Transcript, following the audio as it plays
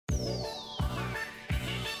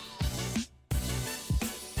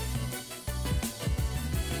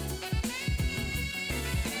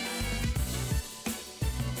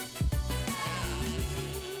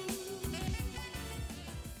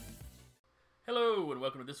Hello, and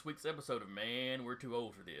welcome to this week's episode of Man, We're Too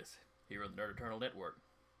Old for This, here on the Nerd Eternal Network.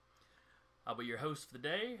 I'll be your host for the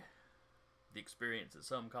day, the experience that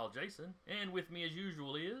some call Jason, and with me as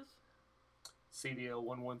usual is... CDL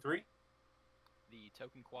 113. The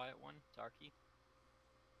token quiet one, Tarky.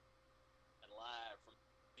 And live from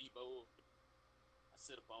Debo, I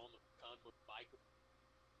sit upon the convoy bike of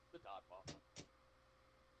the Dodgeball.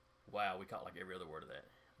 Wow, we caught like every other word of that.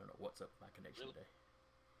 I don't know what's up with my connection today.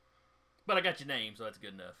 But I got your name, so that's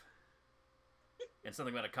good enough. And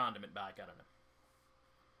something about a condiment bike, I don't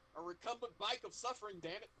know. A recumbent bike of suffering,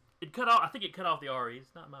 damn it. It cut off, I think it cut off the RE,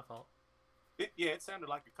 it's not my fault. It sounded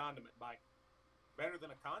like a condiment bike. Better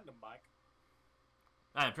than a condom bike.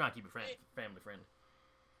 I am trying to keep it family friendly.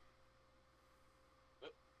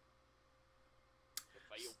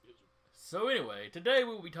 So anyway, today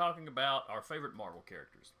we'll be talking about our favorite Marvel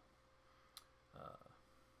characters.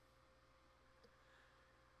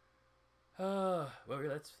 Well,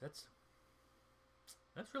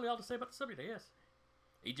 that's really all to say about the subject, I guess.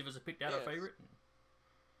 Each of us have picked out our favorite.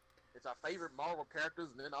 It's our favorite Marvel characters,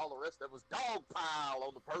 and then all the rest of us dog pile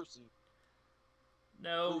on the person.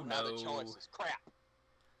 No. The choice is crap.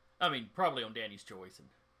 I mean, probably on Danny's choice and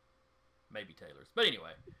maybe Taylor's. But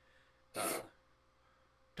anyway,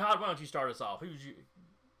 Todd, why don't you start us off?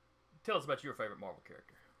 Tell us about your favorite Marvel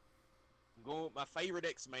character. I'm going with my favorite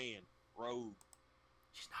X-Man, Rogue.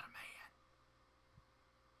 She's not a man.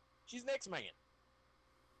 She's an X-Man.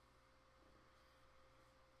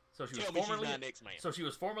 So she Tell was me formerly she's not an X-Man. So she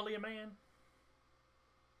was formerly a man.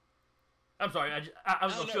 I'm sorry. I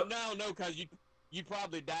was No, because you'd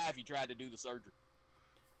probably die if you tried to do the surgery.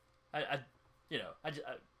 I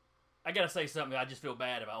gotta say something. I just feel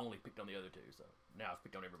bad if I only picked on the other two. So now I've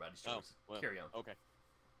picked on everybody's choice. Well, Carry on. Okay.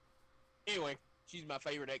 Anyway, she's my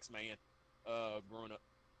favorite X-Man growing up.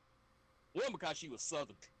 One, because she was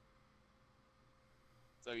Southern.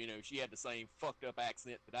 So, she had the same fucked up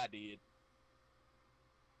accent that I did.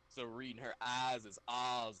 So reading her eyes as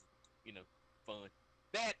Oz, fun.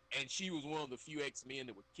 That, and she was one of the few X-Men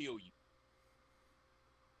that would kill you.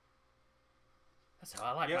 That's how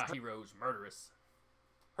I like my heroes, murderous.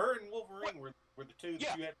 Her and Wolverine were the two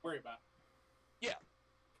that you had to worry about. Yeah.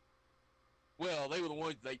 Well, they were the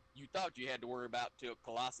ones that you thought you had to worry about till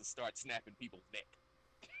Colossus started snapping people's neck.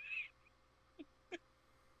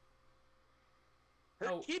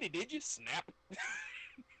 Her kitty, did you snap?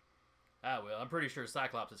 Well, I'm pretty sure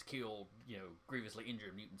Cyclops has killed, grievously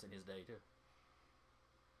injured mutants in his day, too.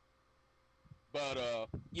 But,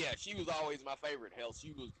 yeah, she was always my favorite. Hell,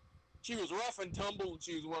 she was rough and tumble, and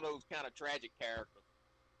she was one of those kind of tragic characters.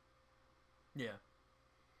 Yeah.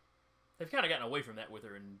 They've kind of gotten away from that with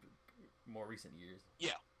her in more recent years.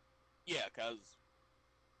 Yeah. Yeah, because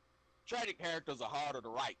tragic characters are harder to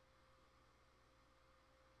write.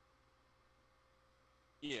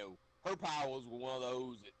 Her powers were one of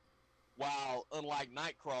those that, while unlike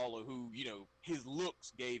Nightcrawler, who, his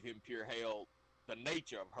looks gave him pure hell, the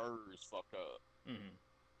nature of hers fucked up. Mm-hmm.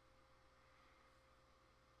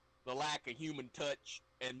 The lack of human touch,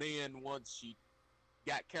 and then once she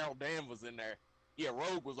got Carol Danvers in there,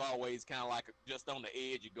 Rogue was always kind of like just on the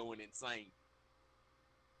edge of going insane.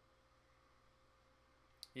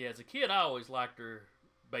 Yeah, as a kid, I always liked her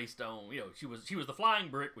based on, she was the flying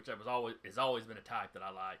brick, which has always been a type that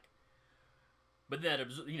I like. But then,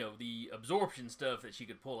 the absorption stuff that she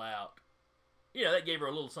could pull out, that gave her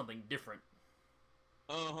a little something different.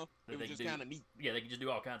 Uh-huh. It was just kind of neat. Yeah, they could just do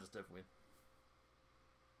all kinds of stuff with.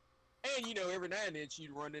 And, every now and then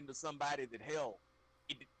she'd run into somebody that, hell,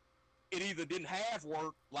 it either didn't half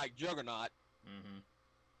work, like Juggernaut, mm-hmm.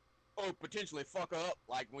 or potentially fuck up,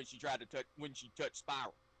 like when she touched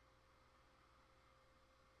Spiral.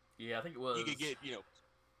 Yeah, I think it was. You could get,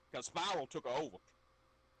 because Spiral took her over.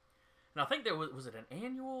 And I think there was it an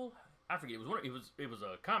annual? I forget. It was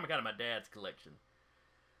a comic out of my dad's collection,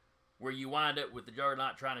 where you wind up with the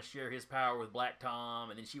Juggernaut trying to share his power with Black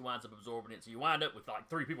Tom, and then she winds up absorbing it. So you wind up with like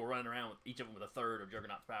 3 people running around with each of them with a third of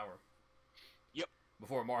Juggernaut's power. Yep.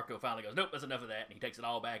 Before Marco finally goes, nope, that's enough of that, and he takes it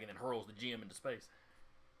all back and then hurls the gem into space.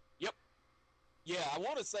 Yep. Yeah, I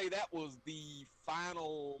want to say that was the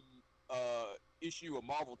final issue of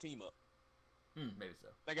Marvel Team Up. Maybe so.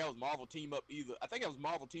 I think that was Marvel Team Up I think it was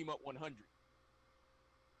Marvel Team Up 100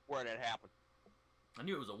 where that happened. I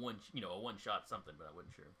knew it was a one shot something, but I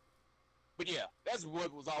wasn't sure. But yeah, that's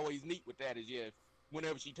what was always neat with that is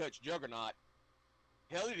whenever she touched Juggernaut,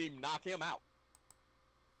 hell, it didn't even knock him out.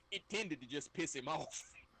 It tended to just piss him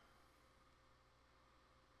off.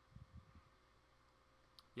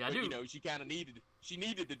 Yeah, I do. She kind of needed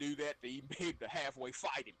to do that to even be able to halfway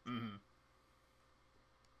fight him. Mm-hmm.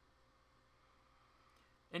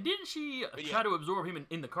 And didn't she But yeah. try to absorb him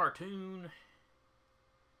in the cartoon?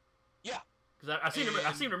 Yeah. Because I seem And-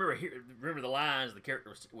 to remember the lines the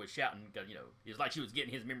character was shouting. 'Cause, you know, it's like she was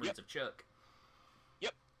getting his memories Yep. of Chuck.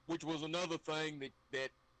 Which was another thing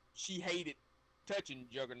that she hated touching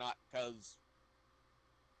Juggernaut, because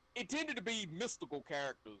it tended to be mystical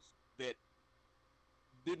characters that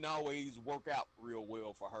didn't always work out real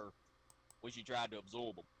well for her when she tried to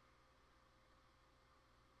absorb them.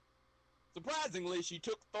 Surprisingly, she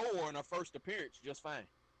took Thor in her first appearance just fine.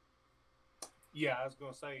 Yeah, I was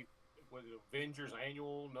gonna say, was it Avengers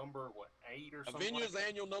Annual number 8 or something? Avengers like that?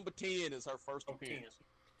 Annual number 10 is her first Oh, 10. appearance.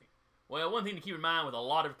 Well, one thing to keep in mind with a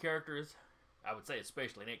lot of characters, I would say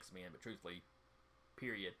especially in X-Men, but truthfully,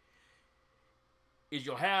 period, is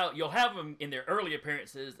you'll have them in their early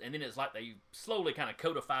appearances, and then it's like they slowly kind of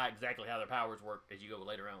codify exactly how their powers work as you go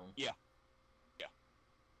later on. Yeah.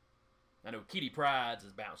 I know Kitty Pryde's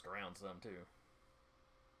has bounced around some too.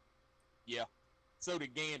 Yeah. So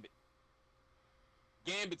did Gambit.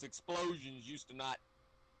 Gambit's explosions used to not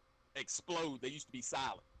explode, they used to be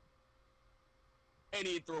silent. And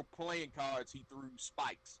he'd throw playing cards, he threw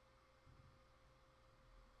spikes.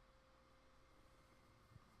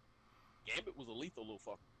 Gambit was a lethal little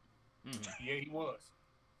fucker. Yeah, he was.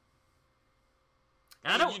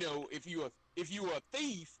 And I And, don't. you know, if you were a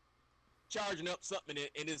thief, charging up something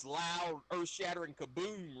and this loud, earth-shattering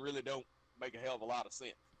kaboom really don't make a hell of a lot of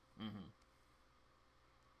sense. Mm-hmm.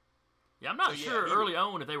 Yeah, I'm not So, yeah, sure he early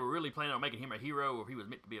on if they were really planning on making him a hero or if he was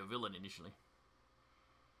meant to be a villain initially.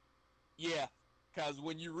 Yeah, because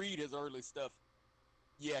when you read his early stuff,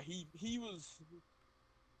 yeah, he was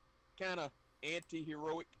kind of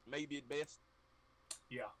anti-heroic, maybe at best.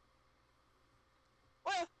 Yeah.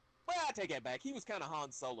 Well, I take that back. He was kind of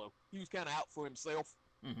Han Solo. He was kind of out for himself,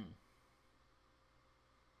 Mm-hmm.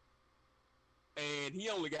 and he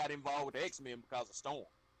only got involved with the X-Men because of Storm.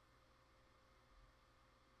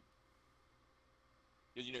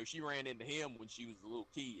 Because, you know, she ran into him when she was a little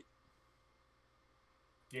kid.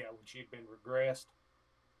 Yeah, when she had been regressed.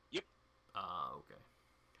 Okay.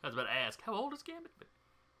 I was about to ask, how old is Gambit? But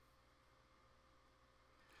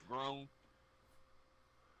Grown.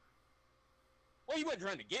 Well, he wasn't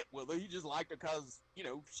trying to get with her. He just liked her because, you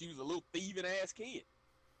know, she was a little thieving-ass kid.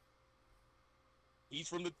 He's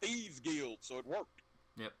from the Thieves Guild, so it worked.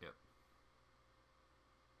 Yep.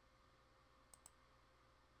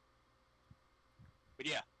 But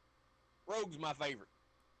yeah, Rogue's my favorite.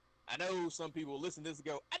 I know some people listen to this and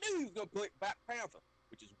go, I knew he was going to pick Black Panther,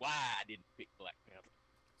 which is why I didn't pick Black Panther.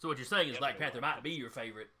 So what you're saying is Yeah, Black but- Panther might be your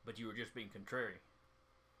favorite, but you were just being contrary.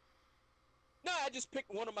 No, I just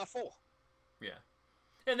picked one of my 4. Yeah.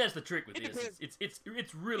 And that's the trick with It this. depends.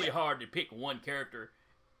 It's really Yeah. hard to pick one character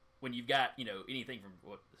when you've got, you know, anything from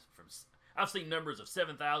I've seen numbers of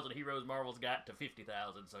 7,000 heroes Marvel's got to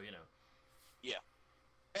 50,000, so you know.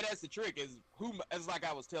 And that's the trick, is as like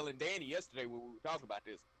I was telling Danny yesterday when we were talking about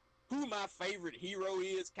this, who my favorite hero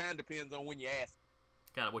is kind of depends on when you ask.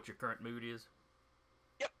 Kind of what your current mood is.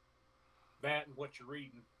 That and what you're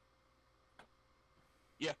reading.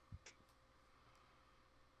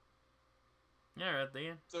 All right,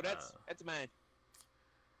 then. So that's mine.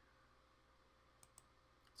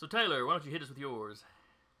 So Taylor, why don't you hit us with yours?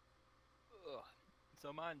 Ugh.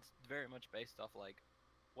 So mine's very much based off like,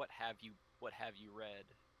 what have you read,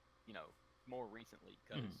 you know, more recently?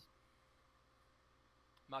 Because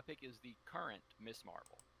my pick is the current Miss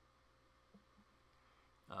Marvel.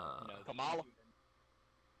 You know, the Kamala?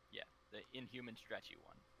 Yeah, the Inhuman stretchy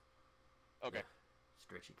one. Okay.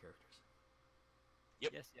 Stretchy characters.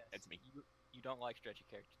 Yep, Yes, that's me. You don't like stretchy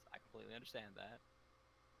characters. I completely understand that.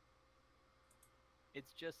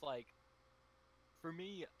 It's just like, for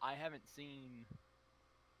me, I haven't seen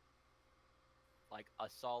like a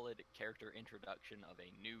solid character introduction of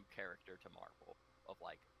a new character to Marvel, of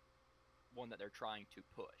like one that they're trying to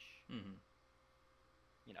push. Mm-hmm.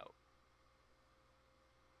 You know.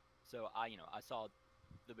 So I saw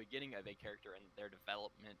the beginning of a character and their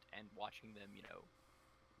development, and watching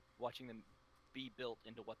them be built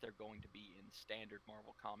into what they're going to be in standard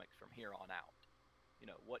Marvel comics from here on out. You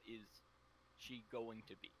know, what is she going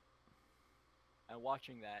to be? And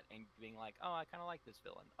watching that and being like, oh, I kind of like this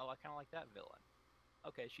villain. Oh, I kind of like that villain.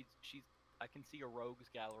 Okay, she's. I can see a rogues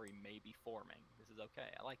gallery maybe forming. This is okay.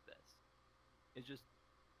 I like this. It's just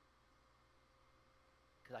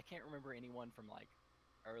because I can't remember anyone from like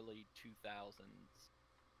early 2000s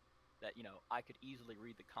that, you know, I could easily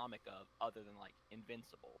read the comic of, other than like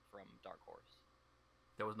Invincible from Dark Horse.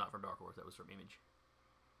 That was not from Dark Horse. That was from Image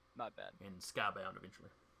My bad. and Skybound eventually.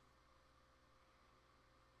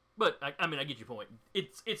 But I mean, I get your point.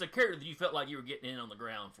 It's a character that you felt like you were getting in on the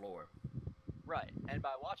ground floor. Right. And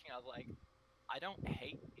by watching, I was like, I don't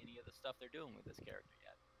hate any of the stuff they're doing with this character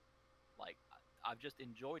yet. Like, I've just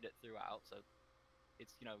enjoyed it throughout. So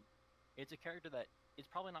it's, it's a character that it's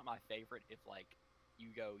probably not my favorite if, like,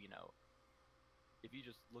 you go, if you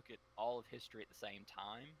just look at all of history at the same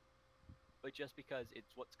time. But just because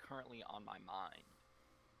it's what's currently on my mind,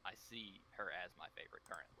 I see her as my favorite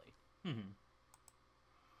currently. Mm-hmm.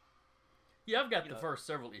 Yeah, I've got the first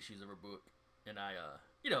several issues of her book, and I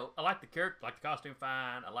like the character, like the costume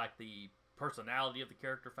fine. I like the personality of the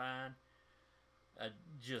character fine. I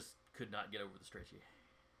just could not get over the stretchy.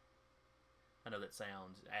 I know that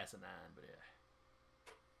sounds asinine, but yeah.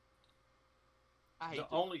 I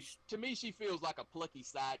hate to me, she feels like a plucky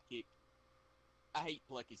sidekick. I hate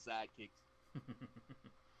plucky sidekicks.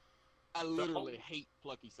 I literally hate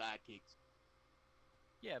plucky sidekicks.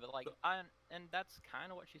 Yeah, but like, and that's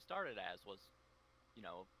kind of what she started as, was,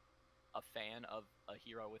 a fan of a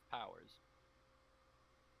hero with powers,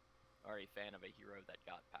 or a fan of a hero that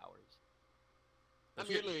got powers.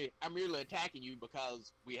 I'm merely attacking you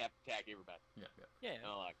because we have to attack everybody. Yeah.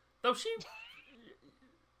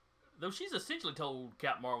 Though she's essentially told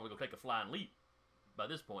Captain Marvel to go take a flying leap by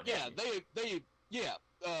this point. Yeah,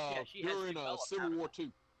 during Civil War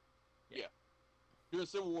II. Yeah. During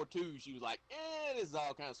Civil War II, she was like, this is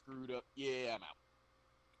all kind of screwed up. Yeah, I'm out.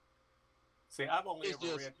 See, I've only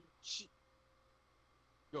ever read...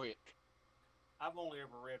 Go ahead. I've only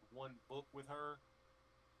ever read one book with her,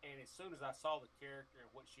 and as soon as I saw the character and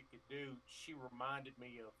what she could do, she reminded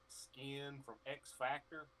me of Skin from X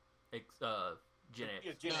Factor. Gen X.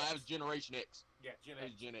 Yeah, Gen X. That was Generation X. Yeah, Gen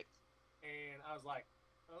X. Gen X. And I was like,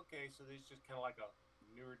 okay, so this is just kind of like a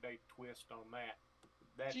newer day twist on that.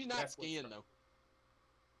 She's not Skin, though.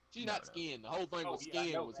 She's not Skin. The whole thing with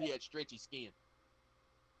Skin was he had stretchy skin.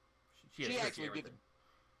 She actually gets...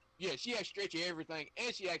 Yeah, she has stretchy everything,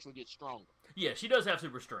 and she actually gets stronger. Yeah, she does have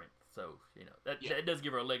super strength, so, that does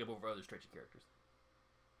give her a leg up over other stretchy characters.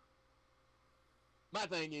 My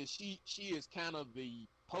thing is, she is kind of the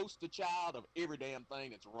poster child of every damn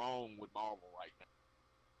thing that's wrong with Marvel right now.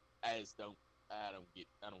 I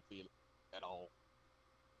don't feel it at all.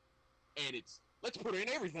 And it's, let's put her in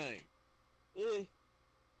everything.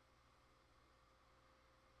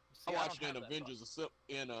 I watched the Avengers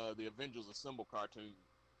Assemble cartoon.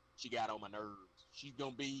 She got on my nerves. She's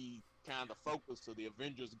gonna be kind of the focus of the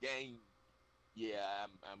Avengers game. Yeah,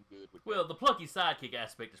 I'm good with that. Well, the plucky sidekick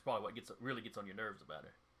aspect is probably what really gets on your nerves about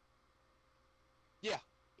her. Yeah,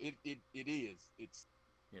 it is. It's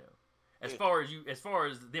as far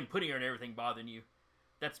as them putting her in everything bothering you,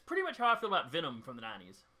 that's pretty much how I feel about Venom from the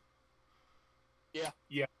 90s.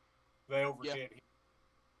 Yeah, they overdid.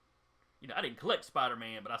 Yeah. I didn't collect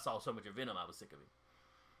Spider-Man, but I saw so much of Venom, I was sick of it.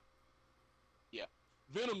 Yeah,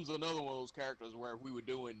 Venom's another one of those characters where if we were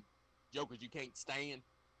doing Jokers you can't stand,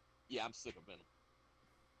 yeah, I'm sick of Venom.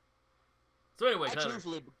 So anyway, Tyler,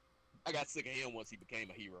 I got sick of him once he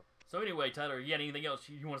became a hero. So anyway, Tyler, you got anything else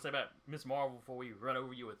you want to say about Miss Marvel before we run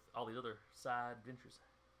over you with all these other side adventures?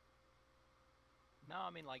 No,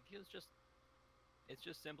 I mean, like, it's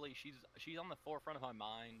just simply she's on the forefront of my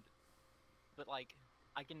mind, but like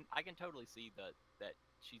I can totally see that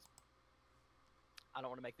she's. I don't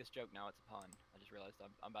want to make this joke now. It's a pun. I just realized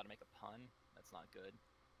I'm about to make a pun. That's not good.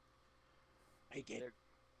 Make it.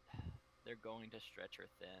 They're going to stretch her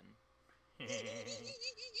thin. Because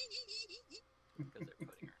they're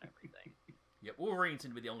putting her in everything. Yep, Wolverine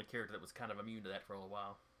seemed to be the only character that was kind of immune to that for a little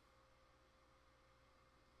while.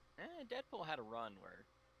 Deadpool had a run where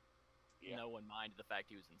no one minded the fact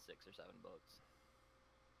he was in 6 or 7 books.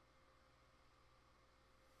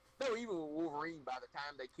 No, even with Wolverine, by the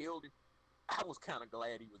time they killed him, I was kind of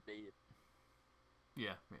glad he was dead.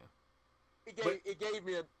 Yeah. It gave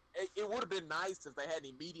me it would have been nice if they hadn't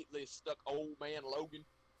immediately stuck Old Man Logan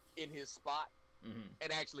in his spot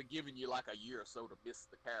and actually given you like a year or so to miss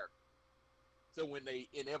the character. So when they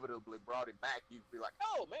inevitably brought him back, you'd be like,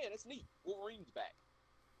 oh man, that's neat. Wolverine's back.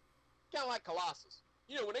 Kind of like Colossus.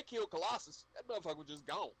 When they killed Colossus, that motherfucker was just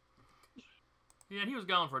gone. Yeah, and he was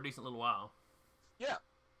gone for a decent little while. Yeah,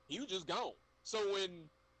 he was just gone. So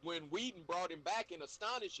when Whedon brought him back in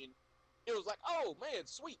Astonishing, it was like, oh man,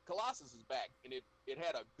 sweet, Colossus is back, and it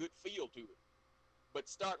had a good feel to it. But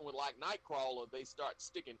starting with like Nightcrawler, they start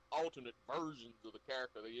sticking alternate versions of the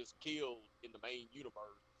character they just killed in the main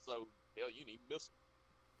universe. So hell, you need to miss them.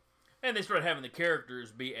 And they started having the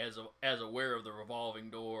characters be as aware of the revolving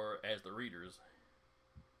door as the readers.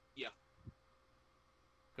 Yeah.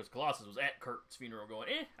 Because Colossus was at Kurt's funeral going,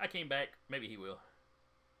 I came back. Maybe he will.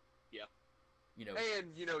 Yeah.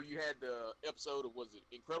 And, you had the episode of, was it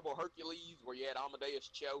Incredible Hercules, where you had Amadeus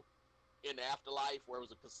Cho, in the afterlife where it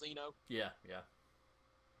was a casino. Yeah.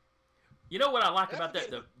 You know what I like And I about that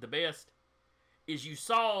forget the best is you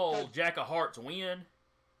saw Cause- Jack of Hearts win,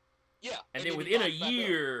 Yeah. and then he within a pops back up.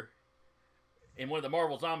 year, in one of the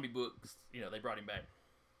Marvel Zombie books, they brought him back.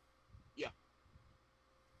 Yeah.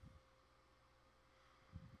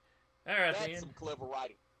 All right, That's then. some clever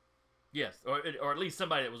writing. Yes, or at least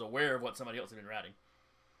somebody that was aware of what somebody else had been writing.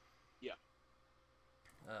 Yeah.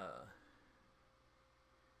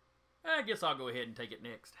 I guess I'll go ahead and take it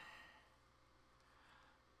next.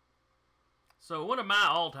 So one of my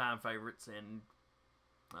all-time favorites, and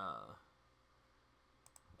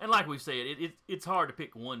like we said, it's hard to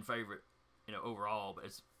pick one favorite, overall,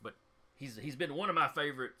 but he's been one of my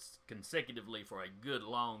favorites consecutively for a good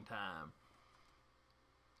long time.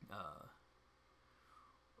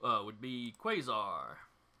 Would be Quasar,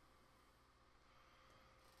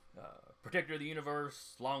 Protector of the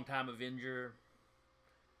Universe, longtime Avenger.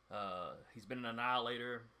 He's been an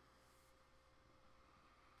Annihilator.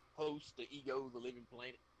 Host the Ego, the Living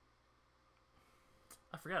Planet.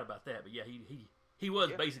 I forgot about that, but yeah, he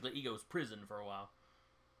was Yeah. basically Ego's prison for a while.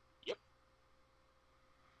 Yep.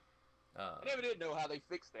 I never did know how they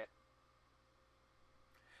fixed that.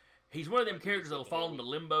 He's one of them Like, characters he's that'll something fall else. into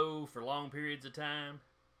limbo for long periods of time.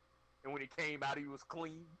 And when he came out, he was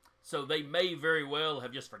clean. So they may very well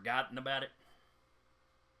have just forgotten about it.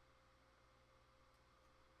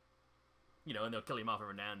 And they'll kill him off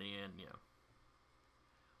every now and then,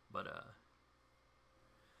 But,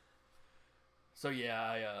 so yeah,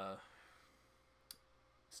 I,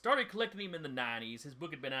 started collecting him in the 90s. His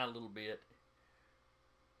book had been out a little bit.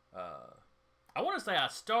 I want to say I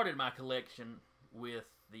started my collection with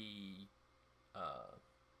the,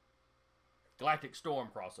 Galactic Storm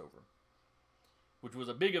crossover, which was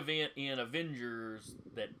a big event in Avengers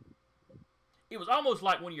that it was almost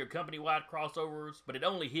like one of your company-wide crossovers, but it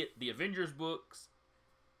only hit the Avengers books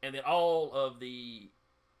and then all of the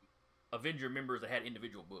Avenger members that had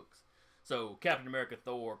individual books. So Captain America,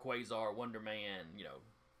 Thor, Quasar, Wonder Man,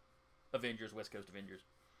 Avengers, West Coast Avengers.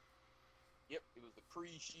 Yep, it was the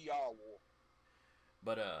Kree-Shi'ar War.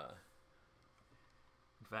 But in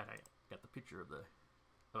fact, I got the picture of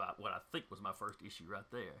what I think was my first issue right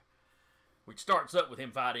there, which starts up with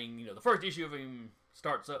him fighting. The first issue of him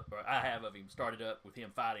started up with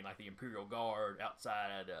him fighting like the Imperial Guard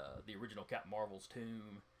outside the original Captain Marvel's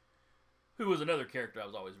tomb, who was another character I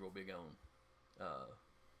was always real big on.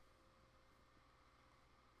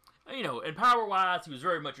 And power-wise, he was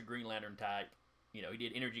very much a Green Lantern type. He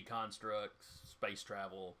did energy constructs, space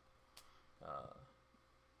travel.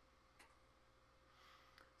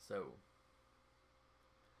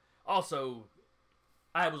 Also,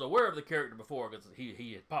 I was aware of the character before because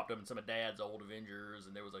he had popped up in some of Dad's old Avengers,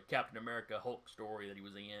 and there was a Captain America Hulk story that he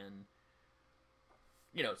was in.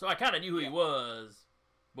 So I kind of knew who he was,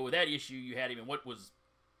 but with that issue, you had him in what was,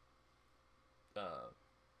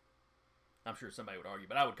 I'm sure somebody would argue,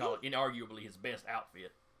 but I would call it inarguably his best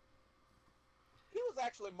outfit. He was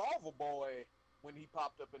actually Marvel Boy when he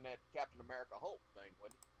popped up in that Captain America Hulk thing,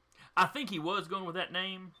 wasn't he? I think he was going with that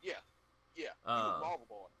name. Yeah. He was Marvel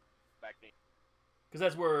Boy back then. Because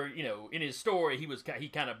that's where, in his story, he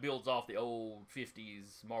kind of builds off the old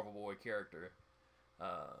 50s Marvel Boy character.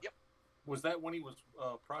 Yep. Was that when he was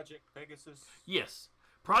Project Pegasus? Yes.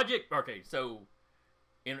 Okay, so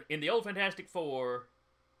in the old Fantastic Four,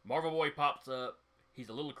 Marvel Boy pops up. He's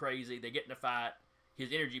a little crazy. They get in a fight. His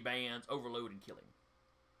energy bands overload and kill him.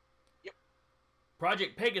 Yep.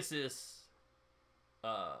 Project Pegasus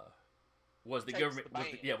was the Takes government. the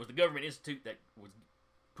band. Was the government institute that was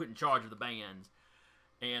put in charge of the bands,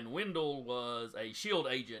 and Wendell was a SHIELD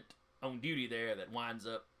agent on duty there that winds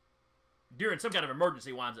up during some kind of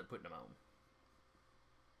emergency winds up putting them on.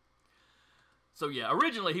 So yeah,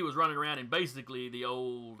 originally he was running around in basically the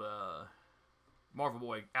old Marvel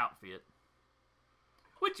Boy outfit,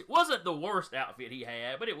 which wasn't the worst outfit he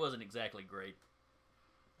had, but it wasn't exactly great.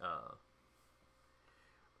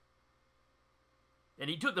 And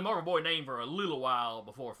he took the Marvel Boy name for a little while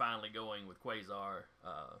before finally going with Quasar.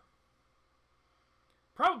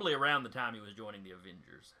 Probably around the time he was joining the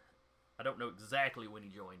Avengers. I don't know exactly when he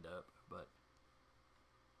joined up, but...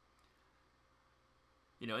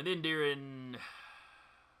 and then during...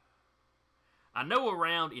 I know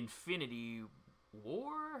around Infinity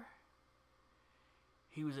War,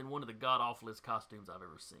 he was in one of the god-awfulest costumes I've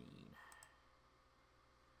ever seen.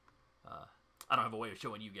 I don't have a way of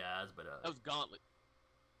showing you guys, but... That was Gauntlet.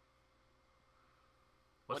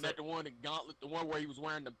 what's Wasn't that the one in Gauntlet? The one where he was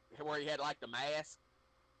wearing where he had like the mask?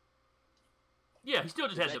 Yeah, he still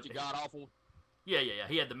just had That the... you got awful. Yeah.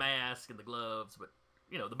 He had the mask and the gloves, but,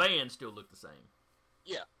 the band still looked the same.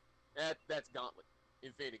 Yeah. That's Gauntlet,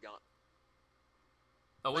 Infinity Gauntlet.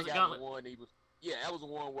 Oh, was it that Gauntlet? Was the one he was. Yeah, that was the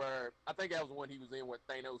one where I think that was the one he was in where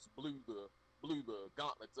Thanos blew the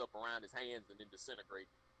gauntlets up around his hands and then disintegrated.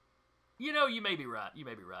 You know, you may be right. You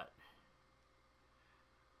may be right.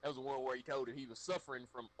 That was the one where he told him he was suffering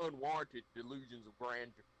from unwarranted delusions of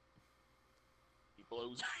grandeur. He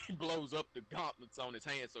blows up the gauntlets on his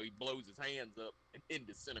hands, so he blows his hands up and then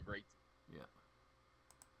disintegrates. Yeah.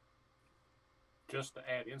 Just to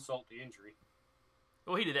add insult to injury.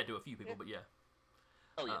 Well, he did that to a few people, but yeah.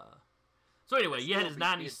 Oh yeah. So anyway, you had his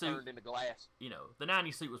 '90s suit. Turned into glass. You know, the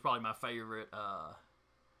 '90s suit was probably my favorite.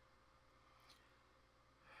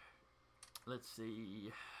 Let's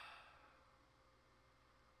see.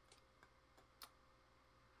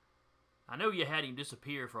 I know you had him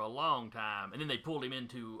disappear for a long time, and then they pulled him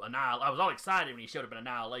into Annihilation. I was all excited when he showed up in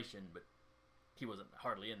Annihilation, but he wasn't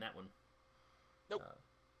hardly in that one. Nope.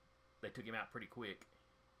 They took him out pretty quick.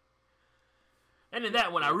 And in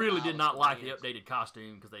that one, I really did not like the updated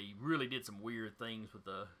costume because they really did some weird things with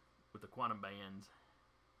the quantum bands.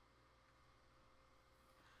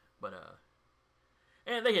 But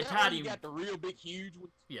and they had tied him. You got the real big, huge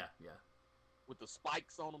ones. Yeah. With the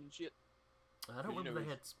spikes on them and shit. I don't remember if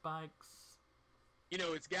they had spikes. You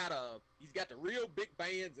know, he's got the real big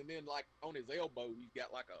bands, and then like on his elbow, he's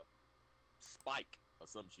got like a spike or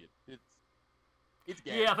some shit. It's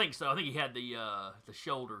gas. Yeah, I think so. I think he had the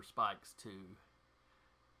shoulder spikes too.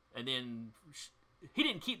 And then he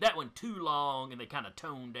didn't keep that one too long, and they kind of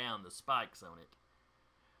toned down the spikes on it.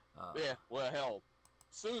 Yeah, well, hell,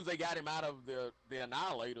 as soon as they got him out of the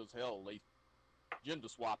Annihilators, hell, they gender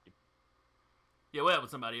swapped him. Yeah, well,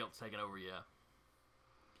 with somebody else taking over, yeah.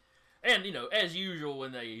 And, you know, as usual,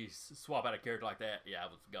 when they swap out a character like that, yeah, I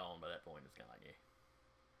was gone by that point. It's kind of like, yeah.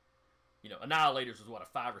 You know, Annihilators was, what,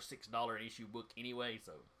 a $5 or $6 an issue book anyway,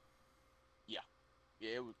 so. Yeah,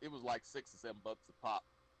 it was like $6 or $7 a pop.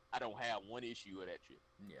 I don't have one issue of that shit.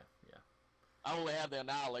 Yeah. I only have the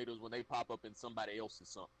Annihilators when they pop up in somebody else's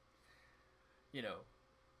something. You know,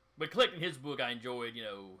 but collecting his book, I enjoyed, you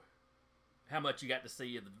know, how much you got to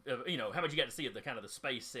see of the kind of the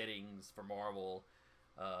space settings for Marvel.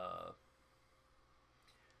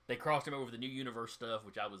 They crossed him over the New Universe stuff,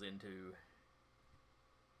 which I was into.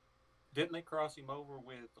 Didn't they cross him over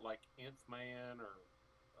with like Nth Man or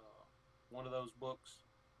one of those books?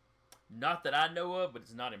 Not that I know of, but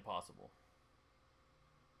it's not impossible.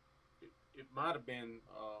 It might have been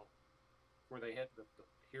where they had the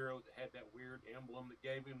hero that had that weird emblem that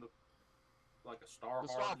gave him like a star. The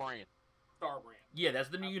Star Brand. Star Brand. Yeah, that's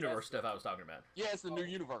the New Universe stuff I was talking about. Yeah, it's the New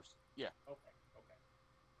Universe. Yeah. Okay.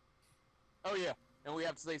 Oh yeah, and we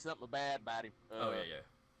have to say something bad about him. Yeah.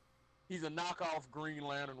 He's a knockoff Green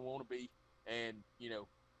Lantern wannabe, and you know,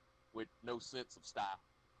 with no sense of style.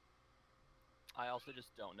 I also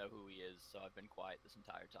just don't know who he is, so I've been quiet this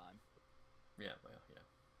entire time. Yeah, well, yeah.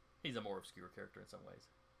 He's a more obscure character in some ways.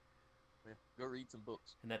 Yeah, go read some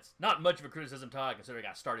books. And that's not much of a criticism, Todd, considering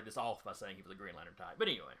I started this off by saying he was a Green Lantern type. But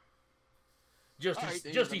anyway.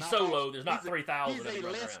 He's solo, there's not 3,000 of them running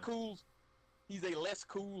around. He's a less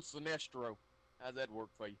cool Sinestro. How's that work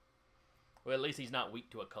for you? Well, at least he's not weak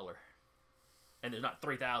to a color. And there's not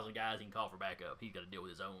 3,000 guys he can call for backup. He's got to deal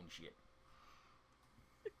with his own shit.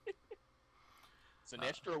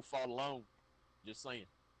 Sinestro fought alone. Just saying.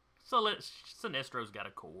 So Sinestro's got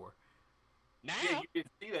a core. Now? Yeah, you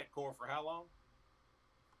didn't see that core for how long?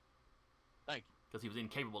 Thank you. Because he was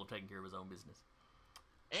incapable of taking care of his own business.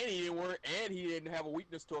 And he didn't have a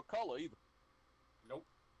weakness to a color either. Nope.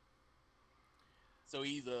 So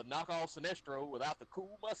he's a knockoff Sinestro without the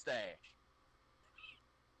cool mustache.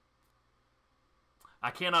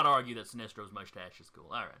 I cannot argue that Sinestro's mustache is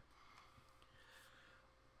cool. All right.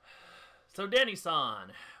 So,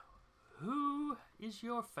 Danny-san, who is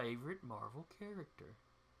your favorite Marvel character?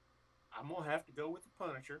 I'm going to have to go with the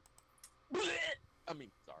Punisher. Sorry.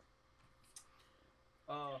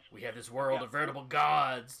 We have this world of veritable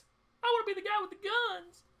gods. I want to be the guy with the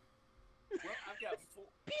guns. Well, I've got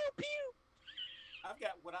Pew pew. I've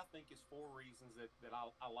got what I think is 4 reasons that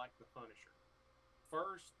I like the Punisher.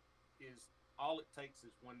 First is all it takes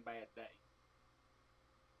is one bad day.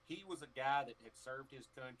 He was a guy that had served his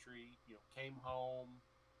country, you know, came home,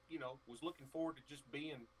 you know, was looking forward to just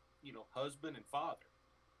being, you know, husband and father.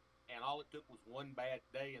 And all it took was one bad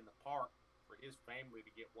day in the park for his family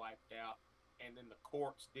to get wiped out, and then the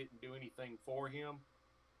courts didn't do anything for him.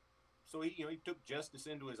 So he took justice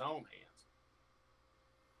into his own hands.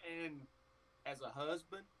 And as a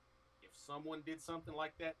husband, if someone did something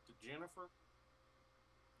like that to Jennifer,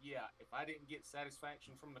 yeah, if I didn't get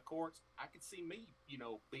satisfaction from the courts, I could see me, you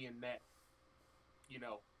know, being that, you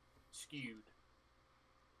know, skewed.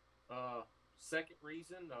 Second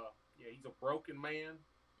reason, yeah, he's a broken man,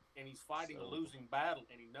 and he's fighting a So- losing battle,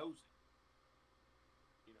 and he knows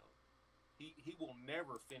it. You know, he will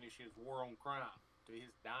never finish his war on crime to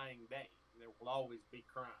his dying day. There will always be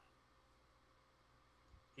crime.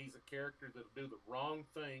 He's a character that'll do the wrong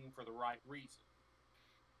thing for the right reason.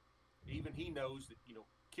 Even he knows that, you know,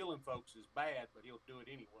 killing folks is bad, but he'll do it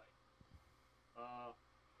anyway.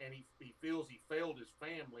 And he feels he failed his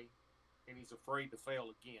family, and he's afraid to fail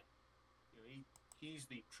again. You know, he's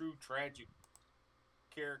the true tragic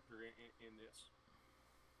character in this.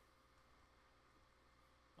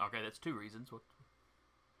 Okay, that's 2 reasons. What?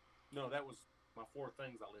 No, that was my 4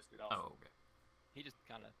 things I listed off. Oh, okay. They just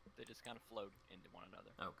kind of flowed into one another.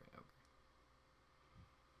 Okay.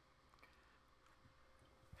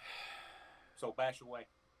 So bash away.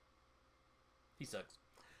 He sucks.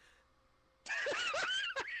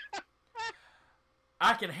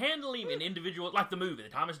 I can handle him in individual, like the movie, the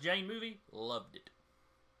Thomas Jane movie. Loved it.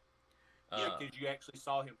 Yeah, because you actually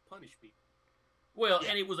saw him punish people. Well, Yeah.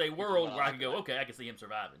 and it was a world where I could go, okay, I can see him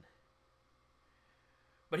surviving.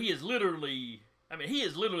 But he is literally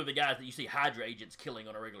the guy that you see Hydra agents killing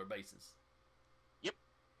on a regular basis. Yep.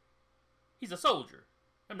 He's a soldier.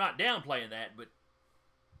 I'm not downplaying that, but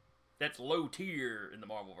that's low tier in the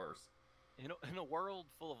Marvelverse. In a world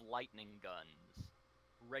full of lightning guns,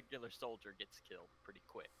 regular soldier gets killed pretty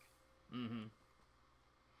quick. Mm-hmm.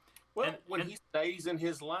 Well, when and- he stays in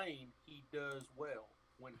his lane, he does well.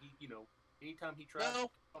 When he, you know, anytime he tries No.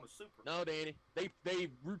 on a super. No, Danny. They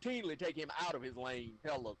routinely take him out of his lane.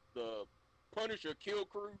 Hell, the Punisher kill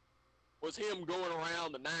crew was him going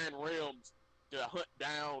around the 9 realms to hunt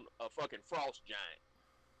down a fucking frost giant.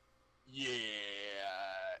 Yeah,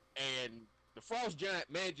 and the frost giant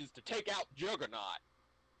manages to take out Juggernaut,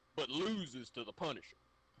 but loses to the Punisher.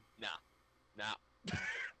 Nah.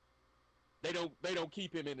 They don't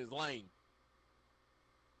keep him in his lane.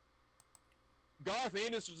 Garth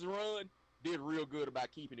Ennis's run did real good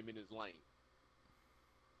about keeping him in his lane.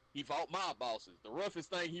 He fought mob bosses. The roughest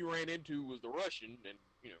thing he ran into was the Russian, and,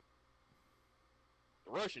 you know,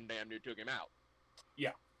 the Russian damn near took him out.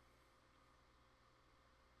 Yeah.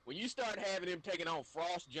 When you start having him taking on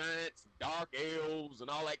frost giants, dark elves, and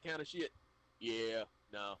all that kind of shit, yeah,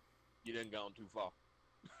 no, you done gone too far.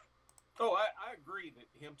 Oh, I agree that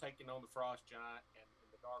him taking on the Frost Giant and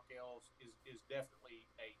the Dark Elves is definitely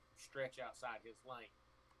a stretch outside his lane.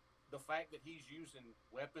 The fact that he's using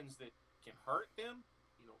weapons that can hurt them,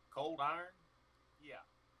 you know, cold iron, yeah,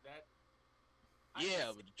 that. I Yeah, can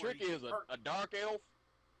but see the where trick he is can hurt a dark elf.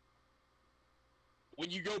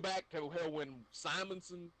 When you go back to hell when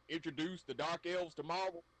Simonson introduced the dark elves to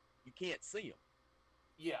Marvel, you can't see them.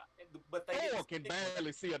 Yeah, but they Thor didn't can stick with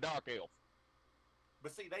barely see a dark elf.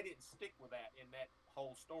 But see, they didn't stick with that in that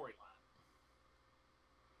whole storyline.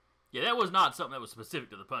 Yeah, that was not something that was specific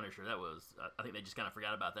to the Punisher. That was, I think they just kind of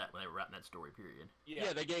forgot about that when they were writing that story. Period.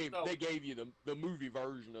 Yeah, they so- gave you the movie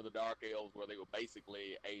version of the dark elves where they were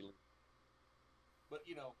basically aliens. But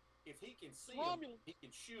you know, if he can see them, Romulan. he can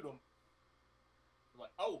shoot them. Like,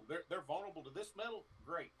 oh, they're vulnerable to this metal.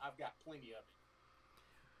 Great, I've got plenty of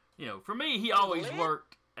it. You know, for me, he always Lit?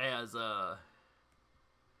 worked as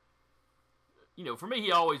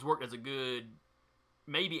he always worked as a good,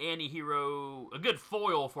 maybe anti-hero, a good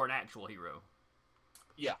foil for an actual hero.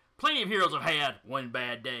 Yeah. Plenty of heroes have had one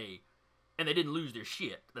bad day, and they didn't lose their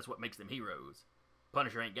shit. That's what makes them heroes.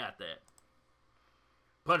 Punisher ain't got that.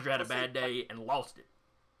 Punisher had a Well, see, bad day and lost it.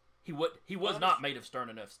 He was Punisher- not made of stern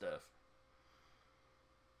enough stuff.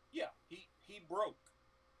 Yeah, he broke.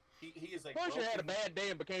 He is a Punisher had a broken- bad day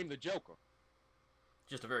and became the Joker.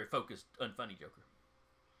 Just a very focused, unfunny Joker.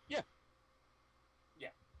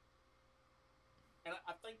 And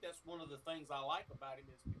I think that's one of the things I like about him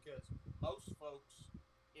is because most folks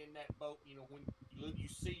in that boat, you know, when you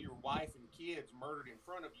see your wife and kids murdered in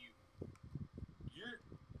front of you,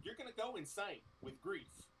 you're going to go insane with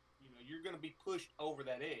grief. You know, you're going to be pushed over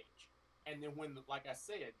that edge. And then when, like I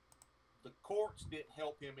said, the courts didn't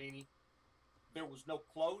help him any, there was no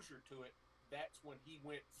closure to it. That's when he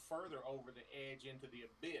went further over the edge into the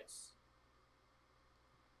abyss.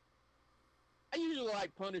 I usually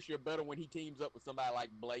like Punisher better when he teams up with somebody like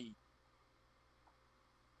Blade.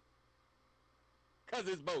 Because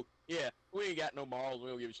it's both. Yeah, we ain't got no morals. We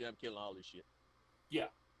don't give a shit. I'm killing all this shit. Yeah.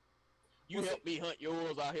 You Well, help me hunt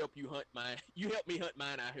yours, I'll help you hunt mine. You help me hunt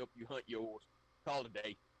mine, I'll help you hunt yours. Call it a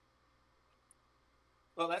day.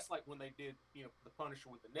 Well, that's like when they did, you know, the Punisher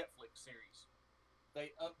with the Netflix series.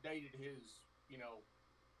 They updated his, you know,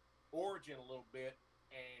 origin a little bit,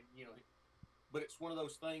 and you know, but it's one of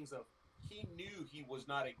those things of he knew he was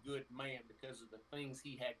not a good man because of the things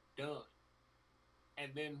he had done.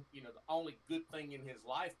 and then the only good thing in his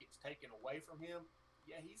life gets taken away from him,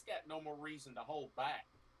 yeah, he's got no more reason to hold back.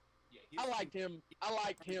 Yeah, I liked him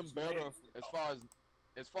better as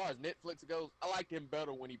far as Netflix goes. I liked him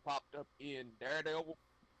better when he popped up in Daredevil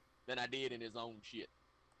than I did in his own shit.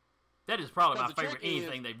 That is probably my 'Cause the favorite trick is-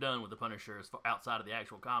 anything they've done with the Punisher as outside of the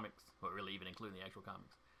actual comics, or really even including the actual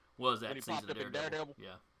comics, was When that he season popped of up in Daredevil.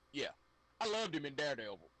 Daredevil? Yeah. I loved him in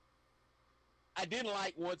Daredevil. I didn't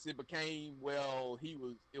like once it became,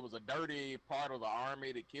 it was a dirty part of the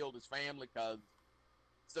army that killed his family,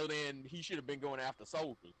 so then he should have been going after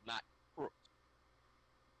soldiers, not crooks.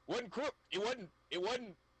 Wasn't crook. It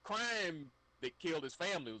wasn't crime that killed his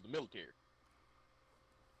family, it was the military.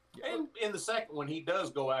 And in the second one, he does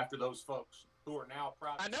go after those folks who are now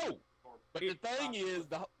private. I know. But the thing is,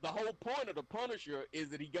 the whole point of the Punisher is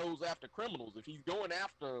that he goes after criminals. If he's going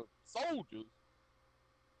after soldiers,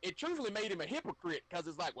 it truthfully made him a hypocrite, because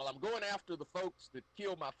it's like, well, I'm going after the folks that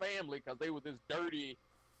killed my family because they were this dirty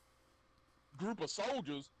group of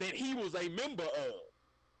soldiers that he was a member of.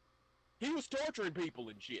 He was torturing people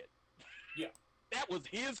and shit. Yeah. That was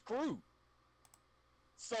his crew.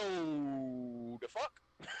 So, the fuck?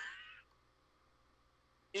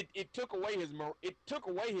 It took away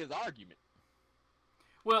his argument.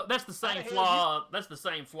 Well, that's the same How the hell flaw. That's the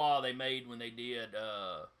same flaw they made when they did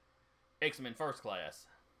X-Men First Class.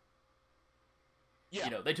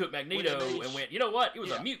 Yeah. They took Magneto made and went, you know what? It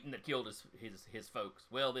was Yeah. a mutant that killed his folks.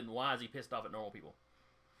 Well, then why is he pissed off at normal people?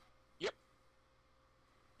 Yep.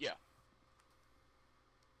 Yeah.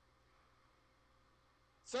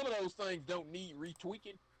 Some of those things don't need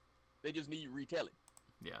retweaking. They just need retelling.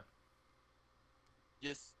 Yeah.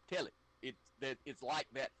 Just tell it. It's like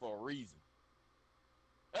that for a reason.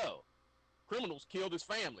 Oh, criminals killed his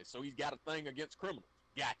family, so he's got a thing against criminals.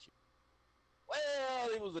 Gotcha. Well,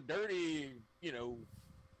 it was a dirty,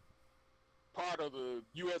 part of the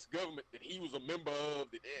U.S. government that he was a member of.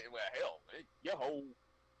 Well, hell,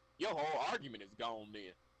 your whole argument is gone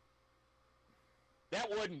then. That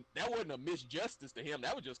wasn't a misjustice to him.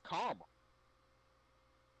 That was just karma.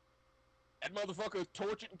 That motherfucker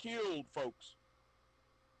tortured and killed folks.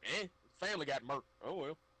 His family got murked. Oh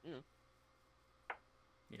well,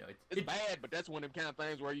 it's bad, but that's one of them kind of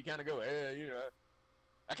things where you kind of go,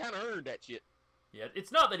 I kind of earned that shit. Yeah,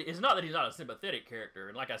 it's not that he's not a sympathetic character,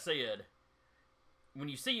 and like I said, when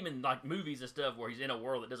you see him in like movies and stuff where he's in a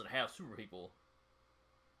world that doesn't have super people,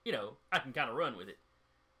 I can kind of run with it.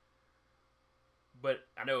 But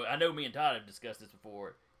I know me and Todd have discussed this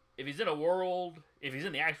before. If he's in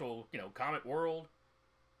the actual, comic world,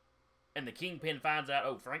 and the Kingpin finds out,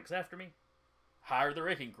 oh, Frank's after me, hire the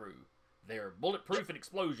Wrecking Crew. They're bulletproof and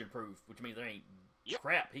explosion proof, which means there ain't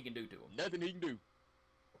crap he can do to them. Nothing he can do.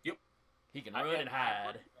 Yep. He can run and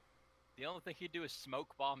hide. The only thing he'd do is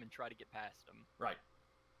smoke bomb and try to get past him. Right.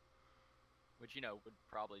 Which, would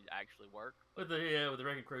probably actually work. With the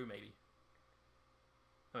Wrecking Crew, maybe.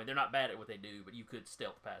 I mean, they're not bad at what they do, but you could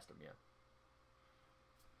stealth past them, yeah.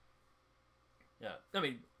 Yeah, I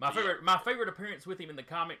mean, my favorite appearance with him in the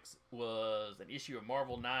comics was an issue of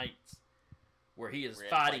Marvel Knights where he is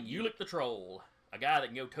fighting Ulik the Troll, a guy that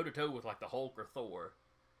can go toe-to-toe with, like, the Hulk or Thor.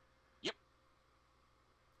 Yep.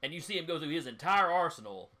 And you see him go through his entire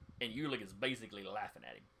arsenal, and Ulik is basically laughing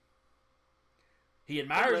at him. He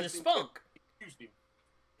admires his spunk.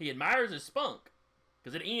 He admires his spunk.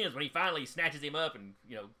 Because it ends when he finally snatches him up, and,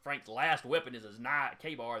 Frank's last weapon is his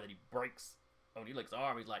K-bar that he breaks on Ulik's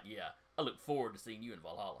arm. He's like, yeah, I look forward to seeing you in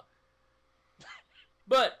Valhalla.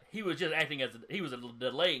 But he was just acting he was a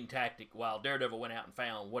delaying tactic while Daredevil went out and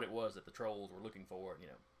found what it was that the trolls were looking for,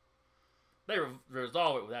 They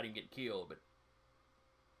resolve it without him getting killed,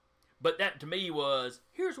 but that to me was,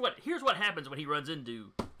 here's what happens when he runs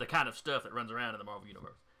into the kind of stuff that runs around in the Marvel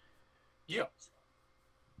Universe. Yep.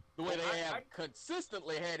 The way they have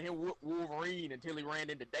consistently had him whoop Wolverine until he ran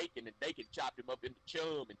into Daken, and Daken chopped him up into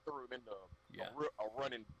chum and threw him into a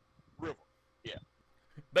running river. Yeah.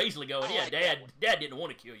 Basically going, I like Dad didn't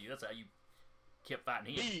want to kill you. That's how you kept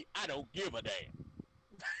fighting him. I don't give a damn.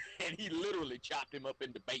 And he literally chopped him up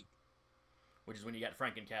into bait. Which is when you got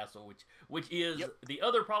Frankencastle, which is the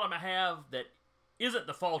other problem I have that isn't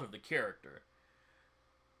the fault of the character.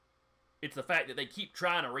 It's the fact that they keep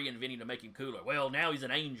trying to reinvent him to make him cooler. Well, now he's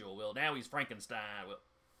an angel. Well, now he's Frankenstein. Well,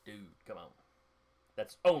 dude, come on.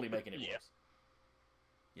 That's only making it worse.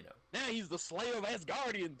 Now he's the Slayer of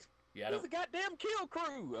Asgardians. Yeah, he's a goddamn kill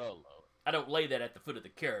crew. Oh, Lord. I don't lay that at the foot of the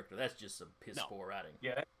character. That's just some piss-poor writing.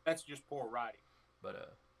 Yeah, that's just poor writing.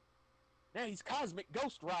 But, now he's Cosmic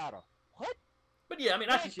Ghost Rider. What? But yeah, I mean,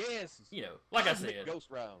 yes. like Cosmic I said, Ghost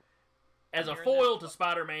Rider. as I'm a hearing foil that- to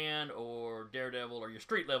Spider-Man or Daredevil or your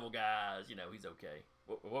street level guys, he's okay.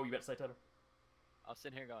 What were you about to say, Tyler? I was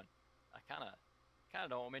sitting here going, I kind of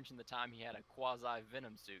don't want to mention the time he had a quasi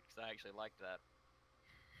Venom suit because I actually liked that.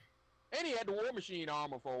 And he had the War Machine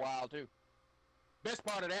armor for a while too. Best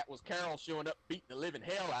part of that was Carol showing up beating the living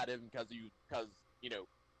hell out of him because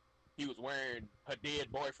he was wearing her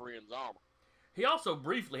dead boyfriend's armor. He also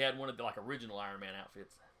briefly had one of the original Iron Man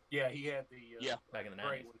outfits Yeah, he had the Yeah. back in the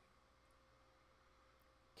gray 90s. one.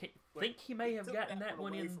 Think he may have took gotten that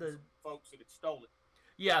one away in from the. some folks that had stole it.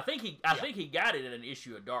 Yeah, I think he got it in an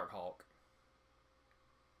issue of Darkhawk.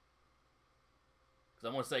 Because I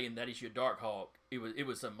want to say in that issue of Darkhawk, it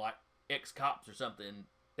was some ex-cops or something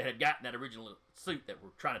that had gotten that original suit that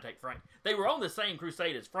were trying to take Frank. They were on the same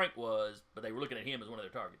crusade as Frank was, but they were looking at him as one of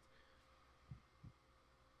their targets.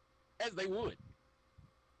 As they would.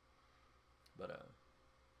 But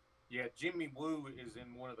Yeah, Jimmy Woo is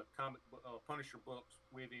in one of the Punisher books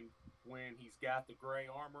with him when he's got the gray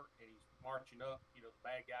armor and he's marching up. The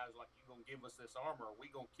bad guy's like, "You gonna give us this armor, or we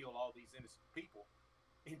gonna kill all these innocent people?"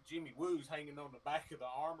 And Jimmy Woo's hanging on the back of the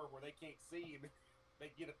armor where they can't see him. They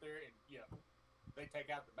get up there and they take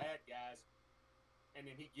out the bad guys, and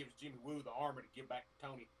then he gives Jimmy Woo the armor to give back to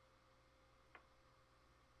Tony.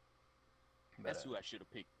 That's who I should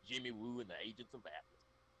have picked. Jimmy Woo and the Agents of Atlas.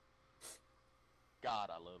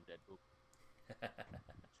 God, I love that book.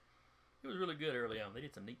 It was really good early on. They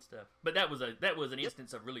did some neat stuff. But that was an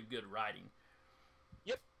instance of really good writing.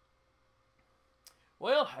 Yep.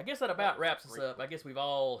 Well, I guess that about wraps us up. I guess we've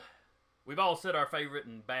all said our favorite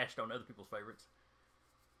and bashed on other people's favorites.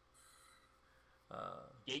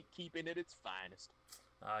 Gatekeeping at its finest.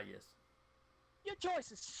 Yes. Your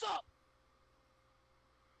choices suck.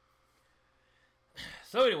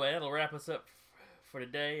 So anyway, that'll wrap us up for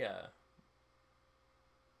today.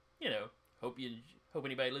 Hope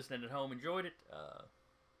anybody listening at home enjoyed it.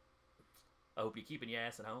 I hope you're keeping your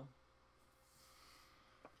ass at home.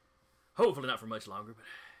 Hopefully not for much longer,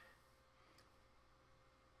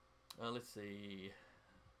 but let's see.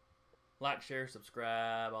 Like, share,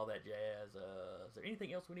 subscribe, all that jazz. Is there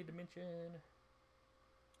anything else we need to mention?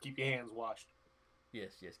 Keep your hands washed.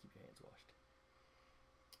 Yes, keep your hands washed.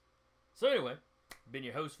 So anyway, been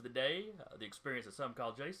your host for the day, the experience that some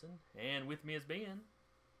call Jason, and with me has been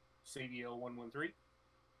CDL 113.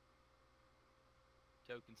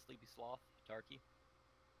 Token Sleepy Sloth, Tarky.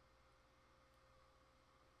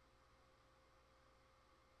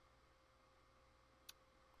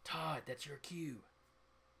 Todd. That's your cue.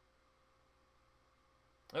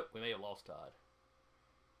 Oh, we may have lost Todd.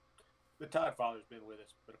 The Todd Father's been with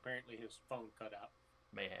us, but apparently his phone cut out.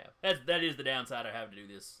 May have. That is the downside of having to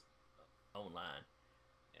do this online.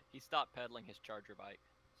 Yeah, he stopped pedaling his Charger bike,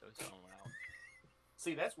 so his phone went out.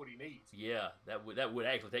 See, that's what he needs. Yeah, that would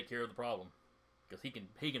actually take care of the problem, because he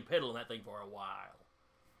can pedal on that thing for a while.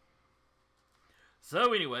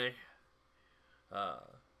 So anyway,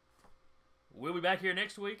 we'll be back here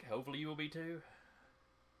next week. Hopefully you will be too.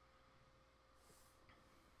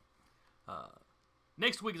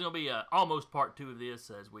 Next week is going to be almost part 2 of this,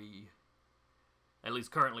 as we, at least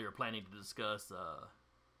currently, are planning to discuss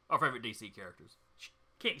our favorite DC characters.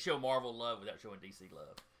 Can't show Marvel love without showing DC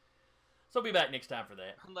love. So be back next time for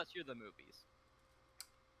that. Unless you're the movies.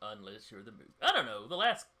 Unless you're the movie. I don't know. The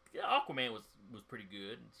last Aquaman was pretty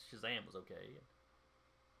good. And Shazam was okay.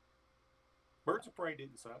 Birds of Prey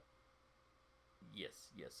didn't suck. Yes.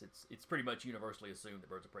 It's pretty much universally assumed that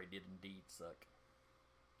Birds of Prey did indeed suck.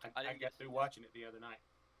 I got through watching it the other night.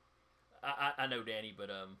 I know, Danny, but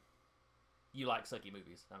you like sucky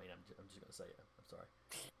movies. I mean, I'm just gonna say it. I'm sorry.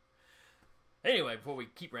 Anyway, before we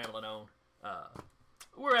keep rambling on,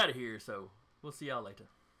 we're out of here, so we'll see y'all later.